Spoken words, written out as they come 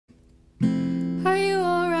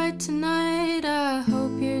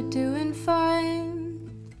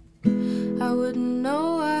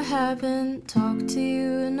haven't talked to you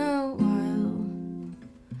in a while.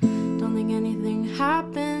 Don't think anything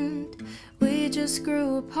happened, we just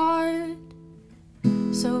grew apart.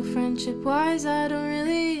 So friendship-wise, I don't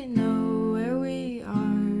really know where we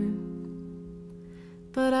are.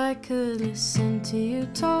 But I could listen to you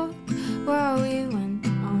talk while we went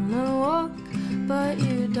on a walk. But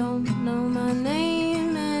you don't know my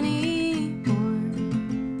name anymore.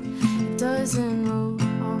 It doesn't roll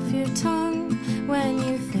off your tongue when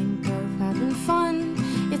you think of having fun.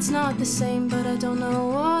 It's not the same, but I don't know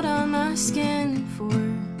what I'm asking for.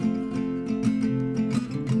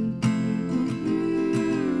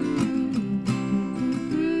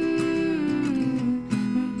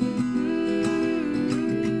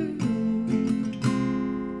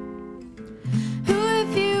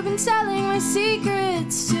 Telling my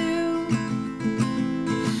secrets to.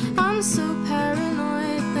 I'm so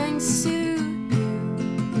paranoid thanks to you.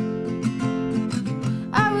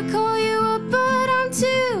 I would call you up but I'm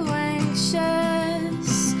too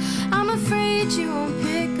anxious. I'm afraid you won't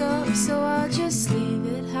pick up, so I'll just leave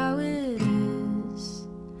it how it is.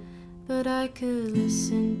 But I could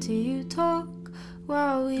listen to you talk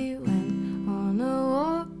while we went on a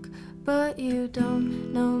walk. But you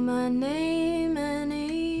don't know my name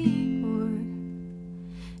anymore.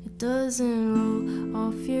 It doesn't roll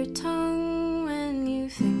off your tongue when you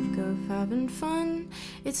think of having fun.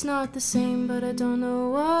 It's not the same, but I don't know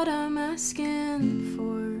what I'm asking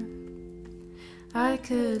for. I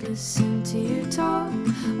could listen to you talk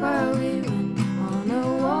while we went on a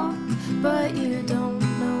walk. But you don't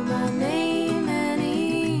know my name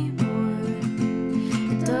anymore.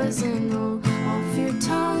 It doesn't roll off your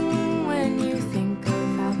tongue when you think of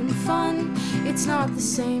having fun. It's not the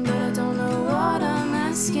same, but I don't know what I'm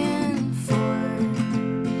asking for.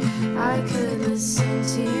 I could listen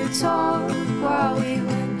to you talk while we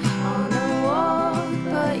went on a walk.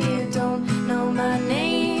 But you don't know my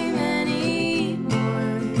name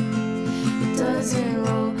anymore. It doesn't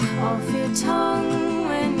roll off your tongue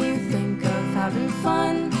when you think of having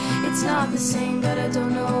fun. It's not the same, but I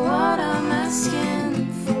don't know what I'm asking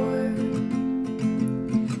for.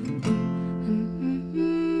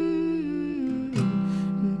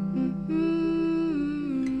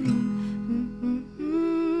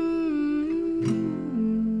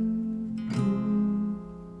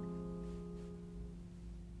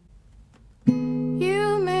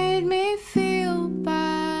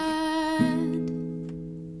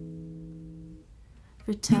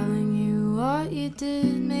 For telling you what you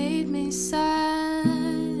did made me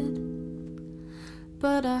sad.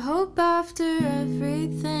 But I hope after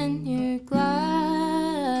everything you're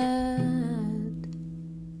glad.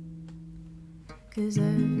 'Cause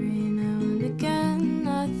every now and again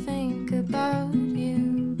I think about you,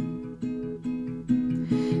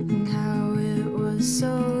 and how it was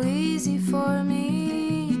so easy for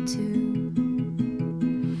me to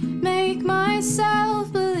make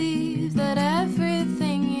myself believe that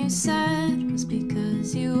everything you said was because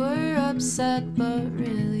you were upset. But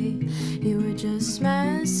really, you were just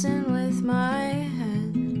messing with my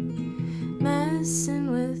head, messing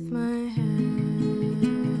with my head.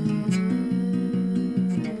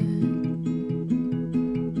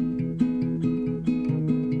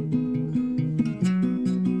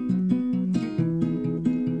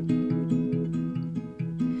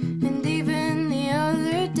 And even the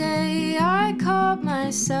other day I caught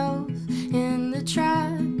myself in the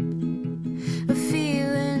trap of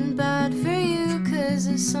feeling bad for you 'cause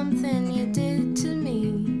of something you did to me.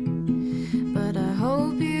 But I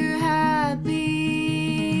hope you're happy,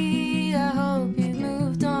 I hope you've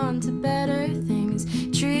moved on to better things.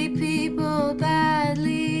 Treat people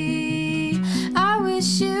badly, I wish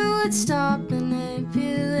you would stop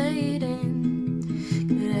manipulating.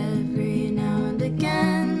 But every now and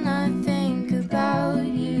again I think about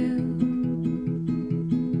you,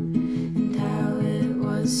 and how it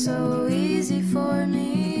was so easy for me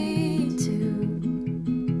to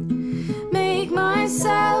make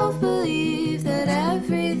myself believe that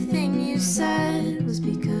everything you said was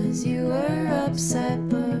because you were upset.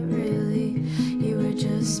 But really, you were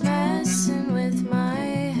just messing with my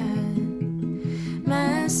head,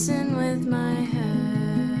 messing with my head.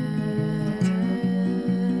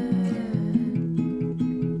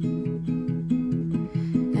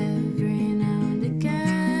 Every now and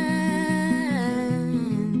again,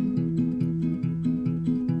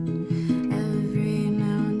 every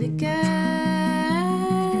now and again,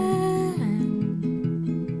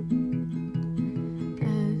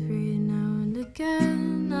 every now and again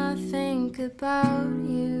I think about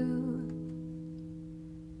you,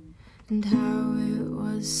 and how it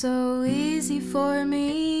was so easy for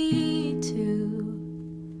me to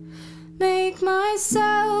make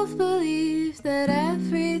myself believe that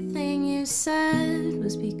everything you said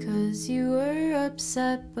was because you were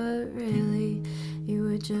upset, but really you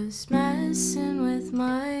were just messing with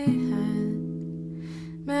my head,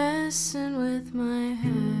 messing with my head.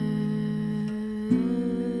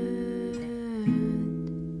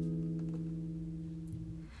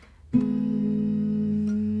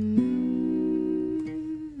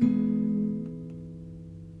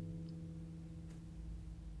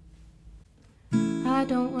 I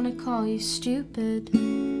don't want to call you stupid,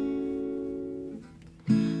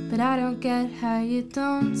 but I don't get how you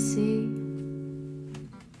don't see.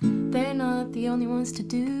 They're not the only ones to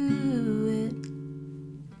do it.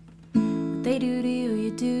 What they do to you, you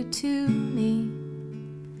do to me.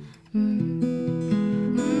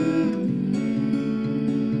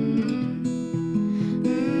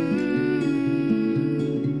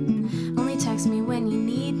 Only text me when you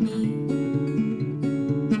need me,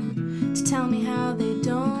 to tell me how they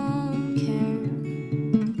don't care.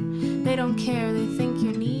 They don't care, they think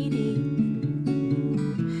you're needy,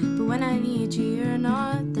 but when I need you, you're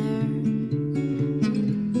not there.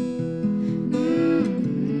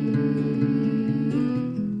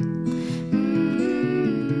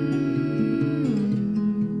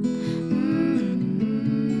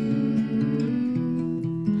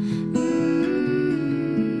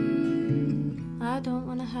 I don't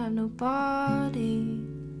wanna have nobody,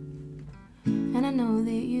 and I know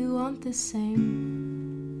that you want the same.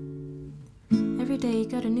 Every day you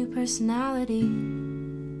got a new personality,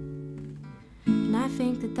 and I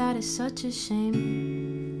think that that is such a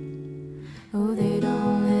shame. Oh, they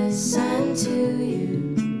don't listen to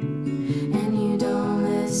you, and you don't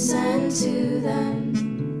listen to them.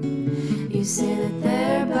 You say that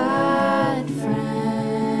they're bad friends.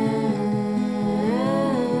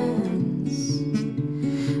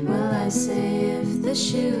 Well, I say if the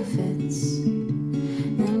shoe fits,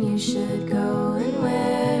 then you should go and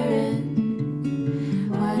wear it.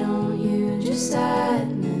 Why don't you just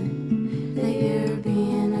admit that you're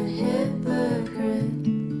being a hypocrite?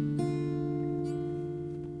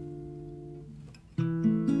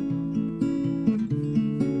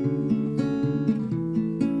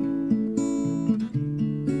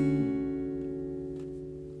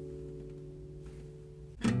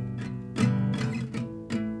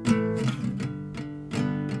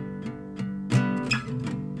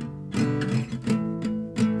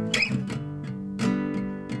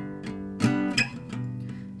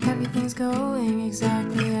 Everything's going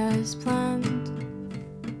exactly as planned.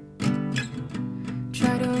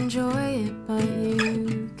 Try to enjoy it, but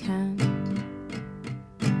you can't.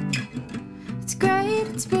 It's great,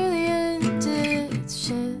 it's brilliant, it's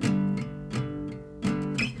shit,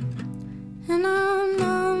 and I'm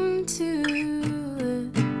numb to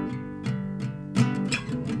it.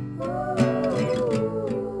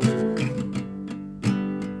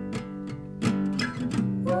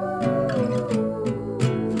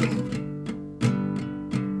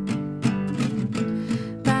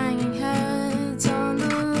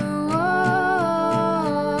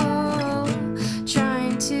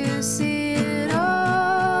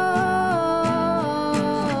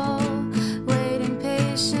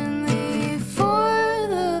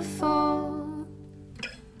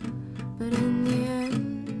 But in the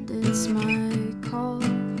end, it's my call.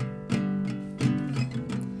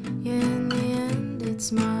 Yeah, in the end,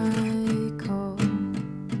 it's my call.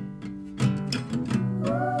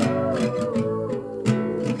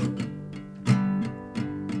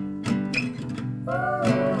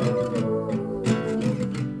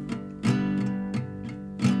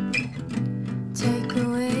 Take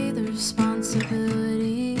away the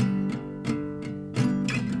responsibility,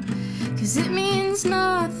 'cause it means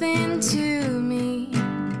nothing to me.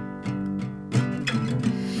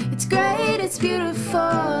 It's great, it's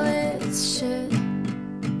beautiful, it's shit.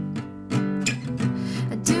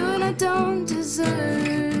 I do and I don't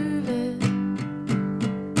deserve it.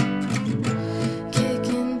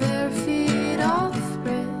 Kicking bare feet off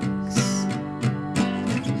bricks.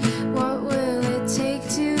 What will it take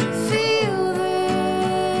to feel this?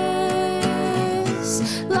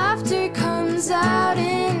 Laughter comes out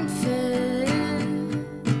in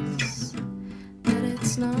fits, but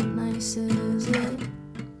it's not nice, is it?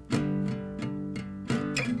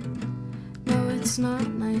 No, it's not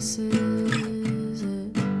nice, is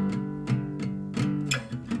it?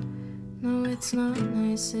 No, it's not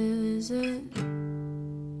nice, is it?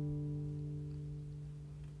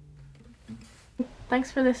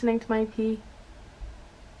 Thanks for listening to my EP.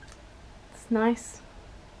 It's nice.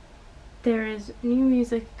 There is new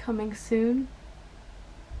music coming soon.